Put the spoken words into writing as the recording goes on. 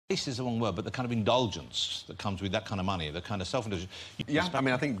This is the wrong word, but the kind of indulgence that comes with that kind of money, the kind of self-indulgence. Yeah, I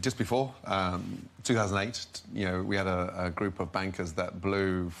mean, I think just before 2008, you know, we had a group of bankers that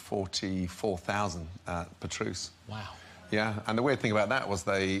blew 44,000 at Petrus. Wow. Yeah, and the weird thing about that was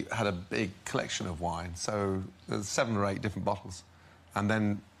they had a big collection of wine, so there's 7 or 8 different bottles, and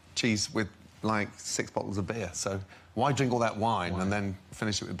then cheese with, like, 6 bottles of beer. So why drink all that wine and then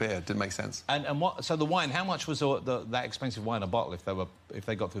finish it with beer? It didn't make sense. And what? So the wine, how much was that expensive wine a bottle if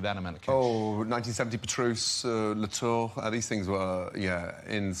they got through that amount of cash? Oh, 1970 Petrus, Latour, these things were, yeah,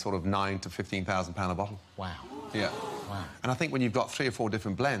 in sort of £9,000 to £15,000 a bottle. Wow. Yeah. Wow. And I think when you've got 3 or 4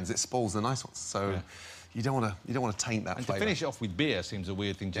 different blends, it spoils the nice ones. So. Yeah. You don't want to taint that flavour. To finish it off with beer seems a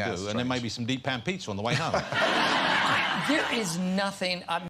weird thing to do, strange. and then maybe some deep pan pizza on the way home. There is nothing...